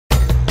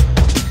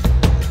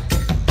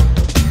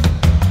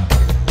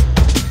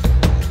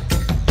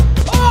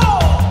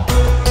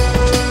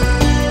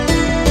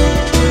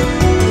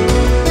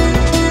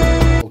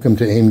Welcome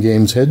to AIM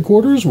Games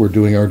headquarters. We're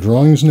doing our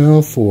drawings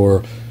now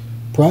for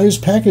prize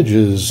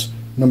packages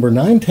number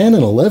 9, 10,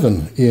 and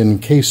 11 in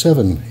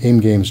K7 AIM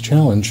Games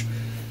Challenge.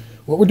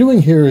 What we're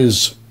doing here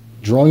is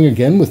drawing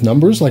again with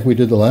numbers like we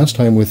did the last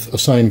time with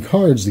assigned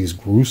cards, these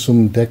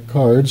gruesome deck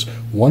cards.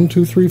 1,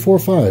 2, 3, 4,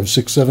 5,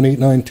 6, 7, 8,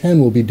 9, 10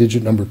 will be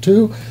digit number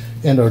 2,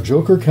 and our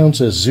joker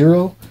counts as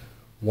 0.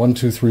 1,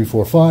 2, 3,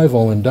 4, 5,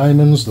 all in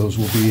diamonds. Those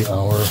will be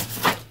our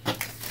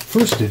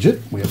first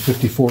digit. We have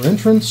 54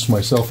 entrants,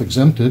 myself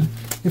exempted.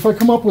 If I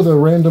come up with a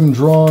random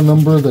draw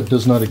number that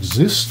does not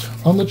exist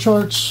on the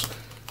charts,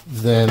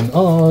 then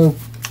oh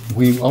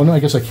no, I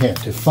guess I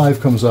can't. If 5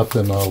 comes up,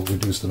 then I'll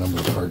reduce the number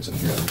of cards in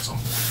here. So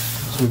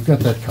we've got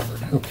that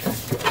covered. Okay,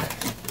 good.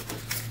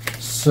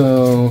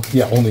 So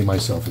yeah, only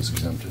myself is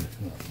exempted.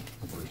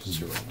 Number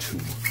 0, 2.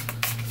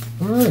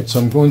 All right, so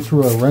I'm going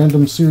through a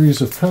random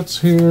series of cuts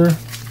here.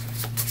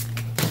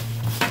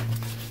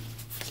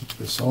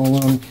 This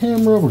all on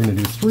camera. We're going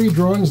to do 3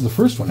 drawings. The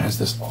first one has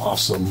this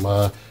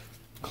awesome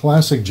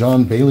classic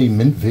John Bailey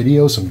mint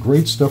video, some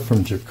great stuff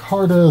from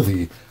Jakarta,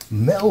 the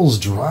Mel's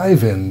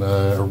Drive-In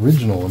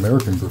original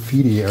American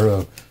Graffiti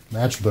era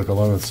matchbook,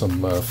 along with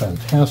some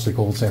fantastic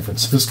old San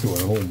Francisco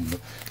and old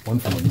one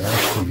from a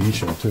MASH TV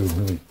show too.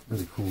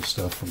 Really cool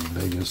stuff from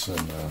Vegas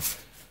and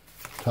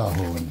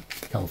Tahoe and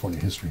California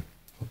history.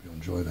 Hope you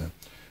enjoy that.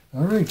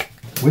 All right,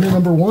 winner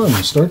number 1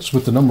 starts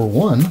with the number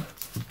 1,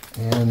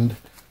 and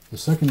the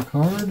second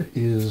card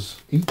is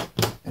 8,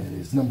 and it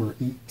is number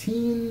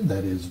 18.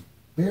 That is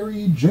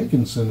Barry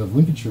Jenkinson of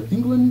Lincolnshire,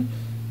 England.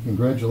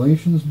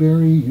 Congratulations,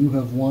 Barry. You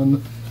have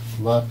won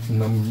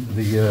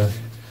the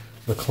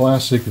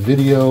classic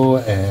video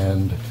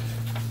and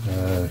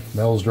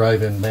Mel's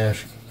Drive-In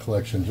MASH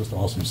collection. Just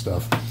awesome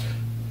stuff.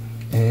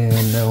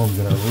 And now I'm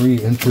going to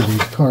re-enter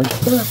these cards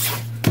back.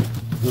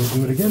 We'll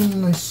do it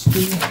again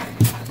nicely,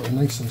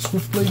 nice and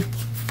swiftly.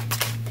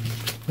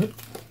 Yep.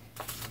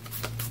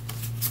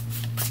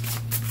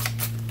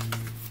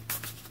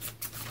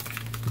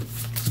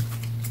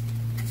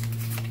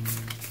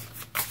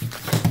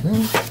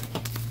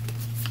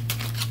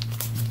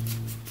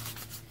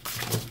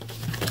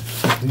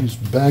 These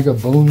Bag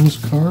of Bones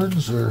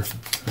cards are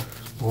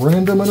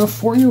random enough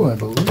for you, I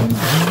believe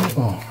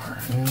they are.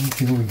 And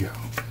here we go.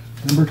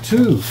 Number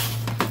 2,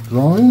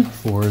 drawing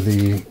for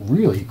the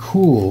really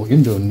cool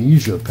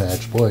Indonesia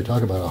patch. Boy,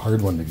 talk about a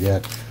hard one to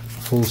get.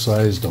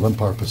 Full-size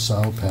Delempar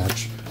Pasau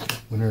patch.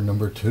 Winner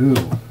number 2.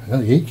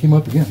 And the 8 came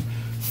up again.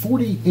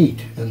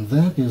 48, and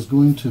that is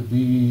going to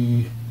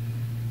be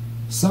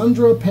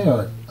Sandra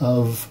Peart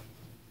of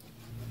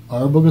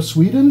Arboga,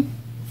 Sweden.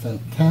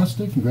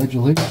 Fantastic.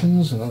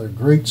 Congratulations. Another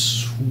great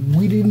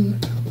Sweden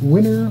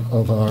winner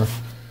of our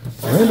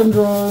random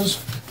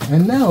draws.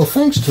 And now,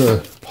 thanks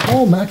to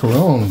Paul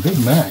Macaron, Big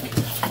Mac,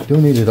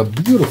 donated a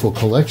beautiful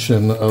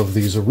collection of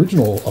these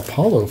original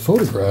Apollo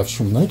photographs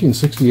from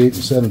 1968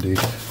 and 70.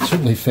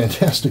 Certainly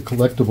fantastic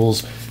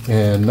collectibles,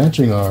 and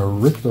matching our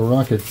Rick the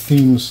Rocket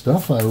theme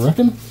stuff, I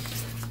reckon.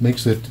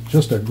 Makes it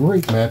just a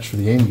great match for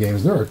the AIM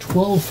Games. There are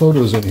 12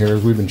 photos in here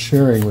we've been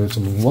sharing with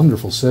some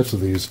wonderful sets of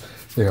these.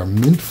 They are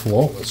mint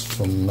flawless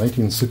from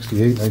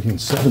 1968,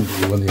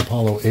 1970, when the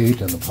Apollo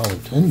 8 and Apollo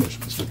 10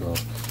 missions took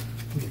off.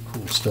 Really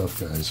cool stuff,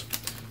 guys.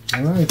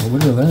 All right, the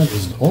winner of that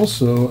is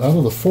also out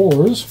of the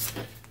 4s,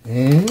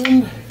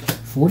 and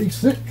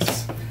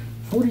 46.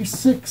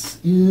 46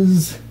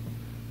 is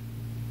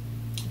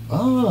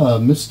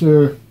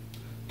Mr.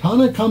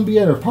 Tana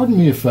Cambier. Pardon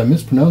me if I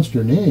mispronounced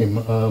your name.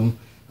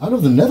 Out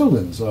of the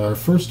Netherlands, our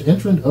first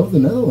entrant of the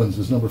Netherlands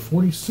is number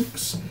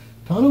 46.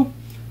 Tano,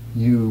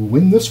 you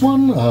win this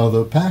one,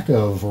 the pack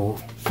of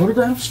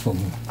photographs from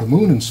the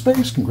moon and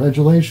space.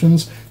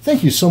 Congratulations.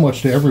 Thank you so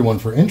much to everyone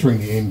for entering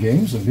the AIM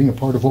Games and being a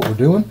part of what we're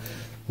doing.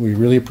 We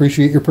really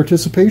appreciate your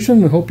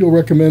participation and hope you'll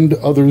recommend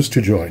others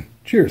to join.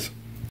 Cheers.